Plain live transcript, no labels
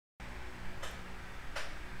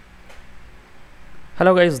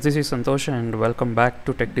Hello guys, this is Santosh and welcome back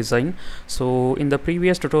to Tech Design. So in the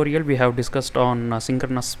previous tutorial we have discussed on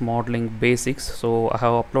synchronous modeling basics. So I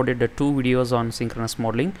have uploaded two videos on synchronous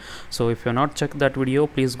modeling. So if you have not checked that video,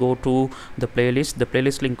 please go to the playlist. The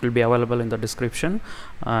playlist link will be available in the description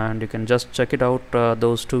and you can just check it out,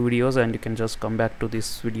 those two videos, and you can just come back to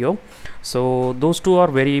this video. So those two are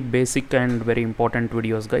very basic and very important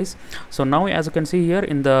videos, guys. So now as you can see here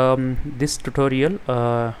in the this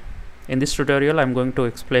tutorial, in this tutorial I'm going to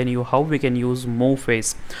explain you how we can use move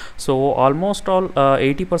face. So almost all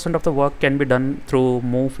 80% of the work can be done through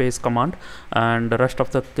move face command, and the rest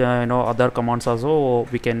of the other commands also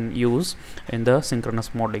we can use in the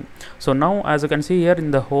synchronous modeling. So now as you can see here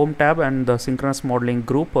in the home tab and the synchronous modeling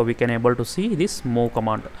group, we can able to see this move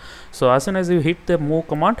command. So as soon as you hit the move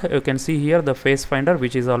command, you can see here the face finder,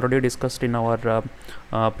 which is already discussed in our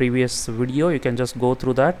previous video. You can just go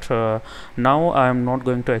through that. Now I am not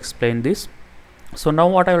going to explain this. So now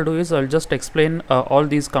what I will do is I'll just explain all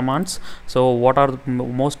these commands. So what are the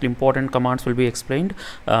most important commands will be explained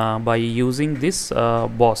by using this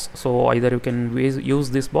boss. So either you can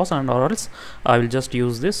use this boss, and or else I will just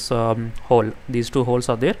use this hole. These two holes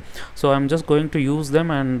are there, so I'm just going to use them,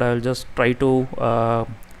 and I'll just try to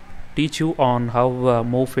teach you on how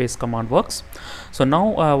move face command works. So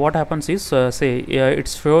now what happens is, say it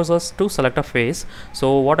shows us to select a face.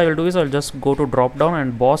 So what I will do is I'll just go to drop down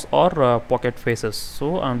and boss or pocket faces.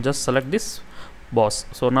 So I'll just select this boss.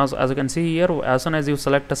 So now as you can see here, as soon as you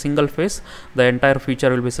select a single face, the entire feature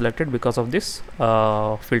will be selected because of this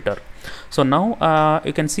filter. So now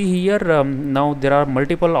you can see here, now there are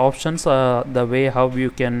multiple options, the way how you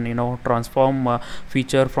can transform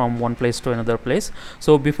feature from one place to another place.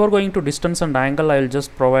 So before going to distance and angle, I will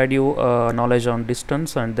just provide you knowledge on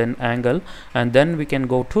distance and then angle, and then we can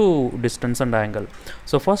go to distance and angle.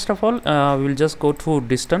 So first of all, we will just go to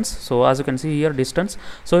distance. So as you can see here, distance,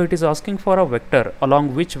 so it is asking for a vector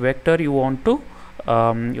along which vector you want to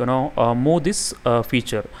move this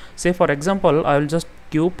feature. Say for example, I will just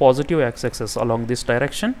give positive x-axis along this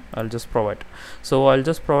direction. I'll just provide. So I'll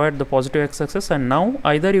just provide the positive x-axis, and now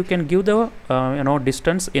either you can give the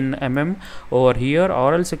distance in mm over here,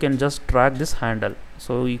 or else you can just drag this handle.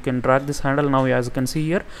 So you can drag this handle. Now as you can see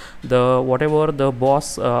here, the whatever the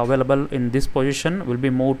boss available in this position will be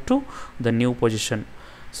moved to the new position.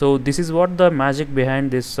 So this is what the magic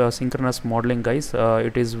behind this synchronous modeling, guys.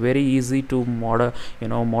 It is very easy to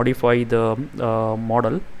modify the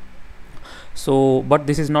model. So but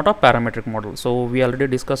this is not a parametric model. So we already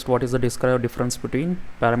discussed what is the difference between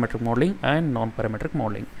parametric modeling and non-parametric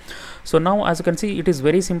modeling. So now as you can see, it is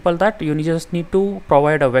very simple that you just need to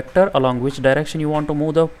provide a vector along which direction you want to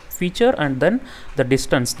move the feature, and then the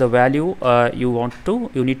distance, the value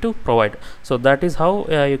you need to provide. So that is how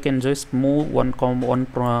you can just move one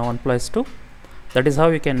place to. That is how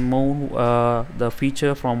you can move the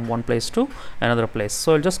feature from one place to another place.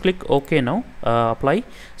 So I'll just click OK now, apply.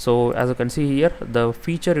 So as you can see here, the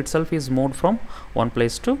feature itself is moved from one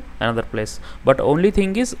place to another place. But only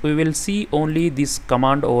thing is, we will see only this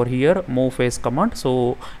command over here, move face command.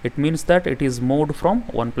 So it means that it is moved from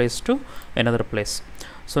one place to another place.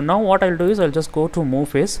 So now what I'll do is I'll just go to move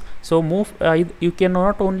face. So move, you can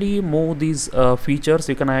not only move these features,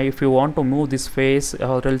 you can if you want to move this face,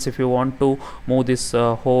 or else if you want to move this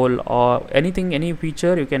hole or anything, any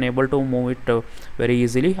feature, you can able to move it very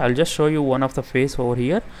easily. I'll just show you one of the face over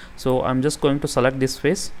here. So I'm just going to select this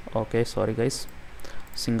face. Okay, sorry guys,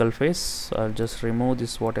 single face. I'll just remove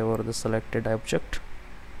this whatever the selected object,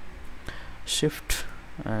 shift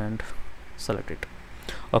and select it.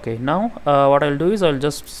 Okay, now what I'll do is I'll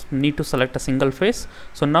just need to select a single face.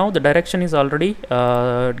 So now the direction is already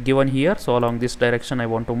given here. So along this direction I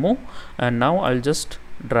want to move, and now I'll just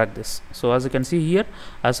drag this. So as you can see here,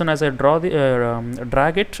 as soon as I drag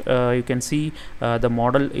it, you can see the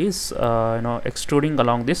model is extruding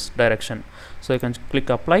along this direction. So you can click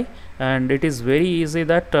apply, and it is very easy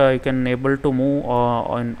that you can able to move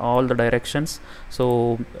in all the directions.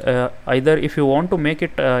 So either if you want to make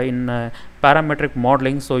it in parametric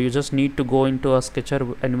modeling, so you just need to go into a sketcher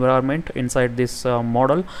environment inside this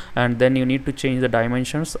model, and then you need to change the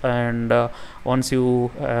dimensions, and once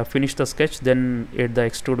you finish the sketch, then the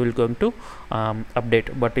extrude will going to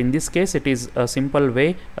update. But in this case, it is a simple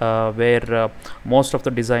way where most of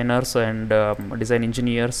the designers and design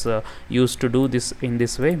engineers used to do this in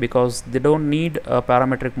this way, because they don't need a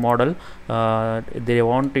parametric model. They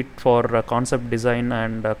want it for concept design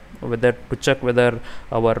and whether to check whether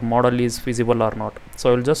our model is feasible or not.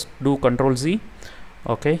 So I'll just do Ctrl Z.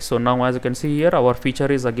 Okay, so now as you can see here, our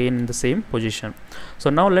feature is again in the same position.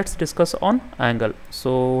 So now let's discuss on angle.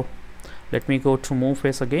 So let me go to move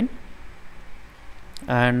face again.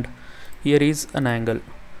 and here is an angle.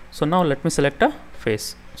 So now let me select a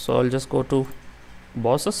face. So I'll just go to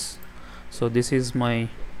bosses. So this is my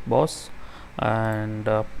boss and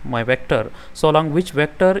my vector. So along which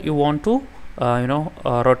vector you want to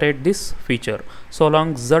rotate this feature. So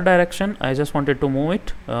along z direction I just wanted to move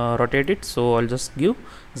it, rotate it, so I'll just give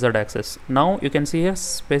z axis. Now you can see here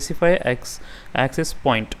specify x axis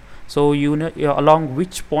point. So you know along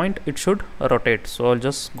which point it should rotate. So I'll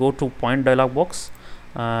just go to point dialog box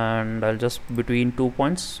and I'll just between 2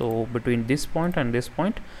 points, so between this point and this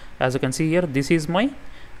point. As you can see here, this is my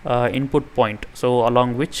input point, so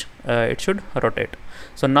along which it should rotate.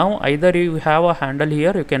 So now either you have a handle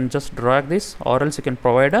here, you can just drag this, or else you can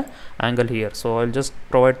provide a angle here. So I'll just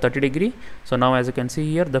provide 30 degree. So now as you can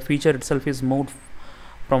see here, the feature itself is moved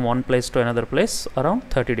from one place to another place around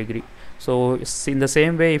 30 degree. So in the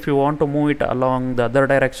same way, if you want to move it along the other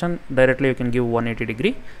direction directly, you can give 180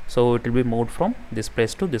 degree, so it will be moved from this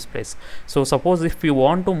place to this place. So suppose if you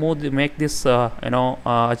want to make this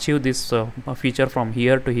achieve this feature from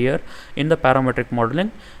here to here in the parametric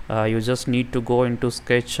modeling, you just need to go into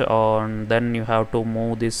sketch, and then you have to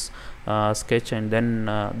move this sketch, and then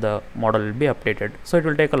the model will be updated. So it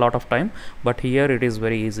will take a lot of time, but here it is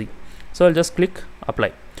very easy. So I'll just click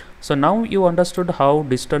apply. So now you understood how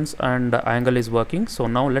distance and angle is working. So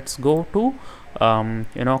now let's go to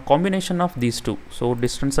combination of these two, so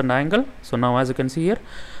distance and angle. So now as you can see here,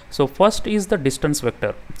 so first is the distance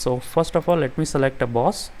vector. So first of all, let me select a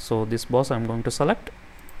boss. So this boss I'm going to select.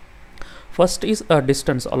 First is a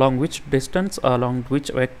distance, along which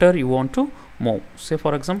vector you want to move. Say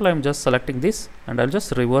for example, I'm just selecting this and I'll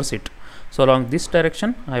just reverse it. So along this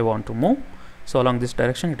direction I want to move, so along this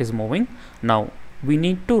direction it is moving. Now we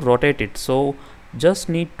need to rotate it, so just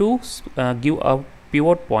need to give a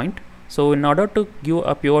pivot point. So in order to give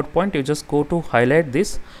a pivot point, you just go to highlight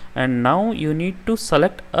this, and now you need to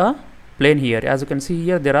select a plane here. As you can see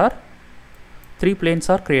here, there are 3 planes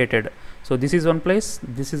are created. So this is one place,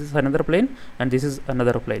 this is another plane, and this is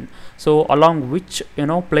another plane. So along which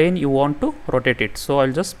plane you want to rotate it. So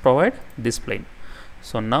I'll just provide this plane.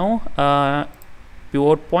 So now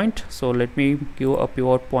pivot point, so let me give a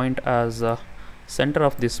pivot point as center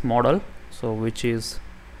of this model, so which is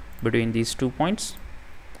between these 2 points.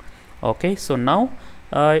 Okay, so now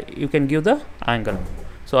you can give the angle.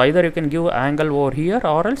 So either you can give angle over here,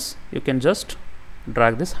 or else you can just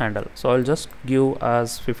drag this handle. So I'll just give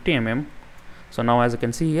as 50 mm. So now as you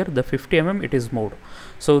can see here, the 50 mm it is moved.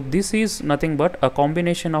 So this is nothing but a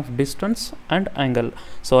combination of distance and angle.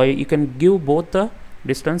 So you can give both the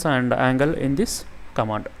distance and angle in this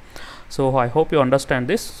command. So I hope you understand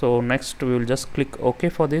this. So next we will just click OK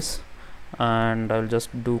for this, and I'll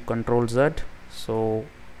just do Ctrl Z. So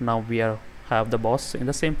now we have the boss in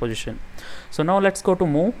the same position. So now let's go to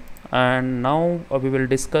move, and now we will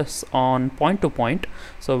discuss on point to point,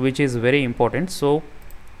 so which is very important. So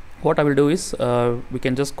what I will do is we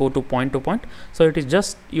can just go to point. So it is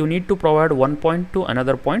just you need to provide one point to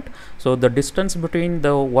another point. So the distance between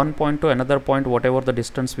the one point to another point, whatever the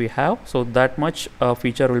distance we have, so that much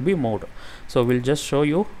feature will be moved. So we'll just show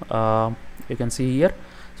you. You can see here,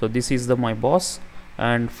 so this is my boss,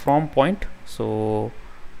 and from point, so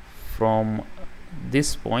from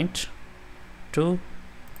this point to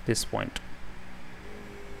this point.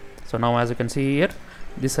 So now as you can see here,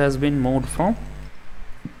 this has been moved from.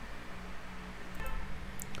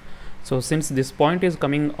 So since this point is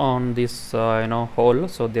coming on this hole,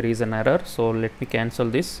 so there is an error. So let me cancel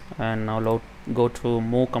this, and now go to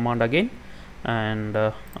move command again, and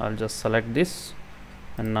I'll just select this,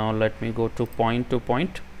 and now let me go to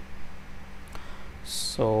point.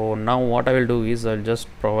 So now what I will do is I'll just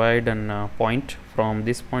provide an point from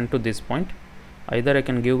this point to this point. Either I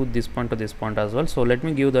can give this point to this point as well. So let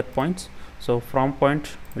me give that points. So from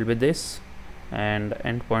point will be this, and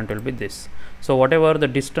end point will be this. So whatever the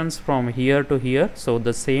distance from here to here, so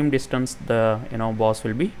the same distance the boss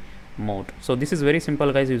will be moved. So this is very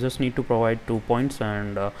simple, guys. You just need to provide 2 points,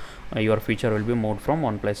 and your feature will be moved from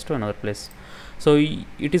one place to another place. So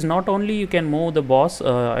it is not only you can move the boss,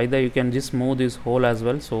 either you can just move this hole as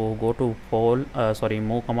well. So go to hole,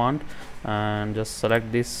 move command, and just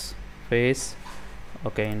select this face.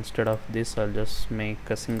 Okay, instead of this I'll just make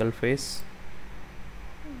a single face.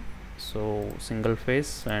 So single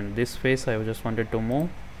face, and this face I just wanted to move,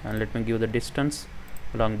 and let me give the distance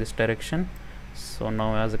along this direction. So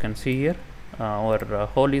now as you can see here, our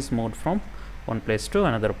hole is moved from one place to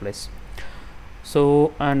another place.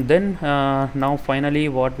 So and then now finally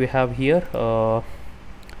what we have here,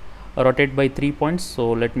 rotate by 3 points.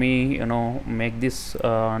 So let me make this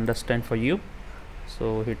understand for you.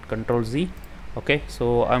 So hit Ctrl Z, Okay,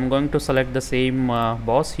 so I'm going to select the same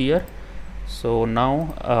boss here. So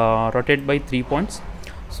now rotate by 3 points.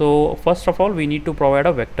 So first of all we need to provide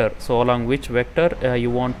a vector, so along which vector you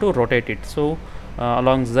want to rotate it. So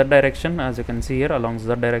along z direction, as you can see here, along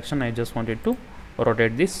z direction I just wanted to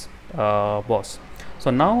rotate this boss.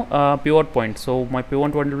 So now pivot point, so my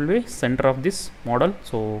pivot point will be center of this model,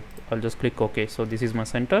 so I'll just click OK. So this is my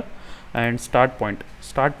center. And start point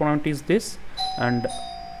is this, and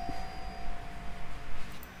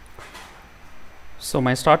so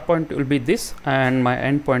my start point will be this and my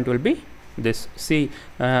end point will be this. See,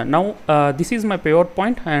 now this is my pivot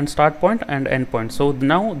point and start point and end point. So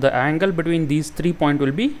now the angle between these 3 points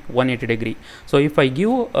will be 180 degree. So if I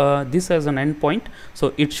give this as an end point,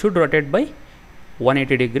 so it should rotate by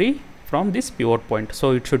 180 degree from this pivot point,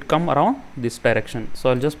 so it should come around this direction. So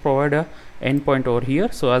I'll just provide a end point over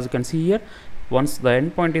here. So as you can see here, once the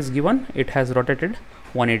end point is given, it has rotated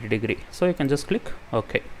 180 degree. So you can just click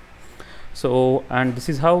OK. So, and this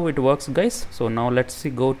is how it works, guys. So now let's see,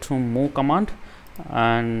 go to move command,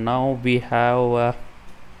 and now we have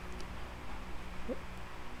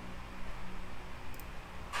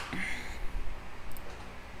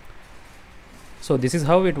so this is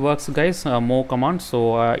how it works, guys. Move command.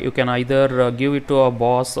 So you can either give it to a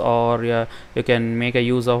boss, or you can make a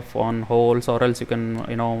use of on holes, or else you can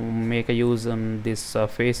make a use on these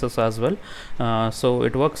faces as well. So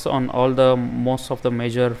it works on all the most of the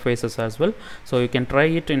major faces as well. So you can try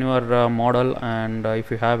it in your model, and if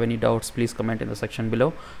you have any doubts, please comment in the section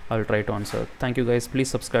below. I'll try to answer. Thank you, guys. Please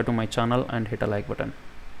subscribe to my channel and hit a like button.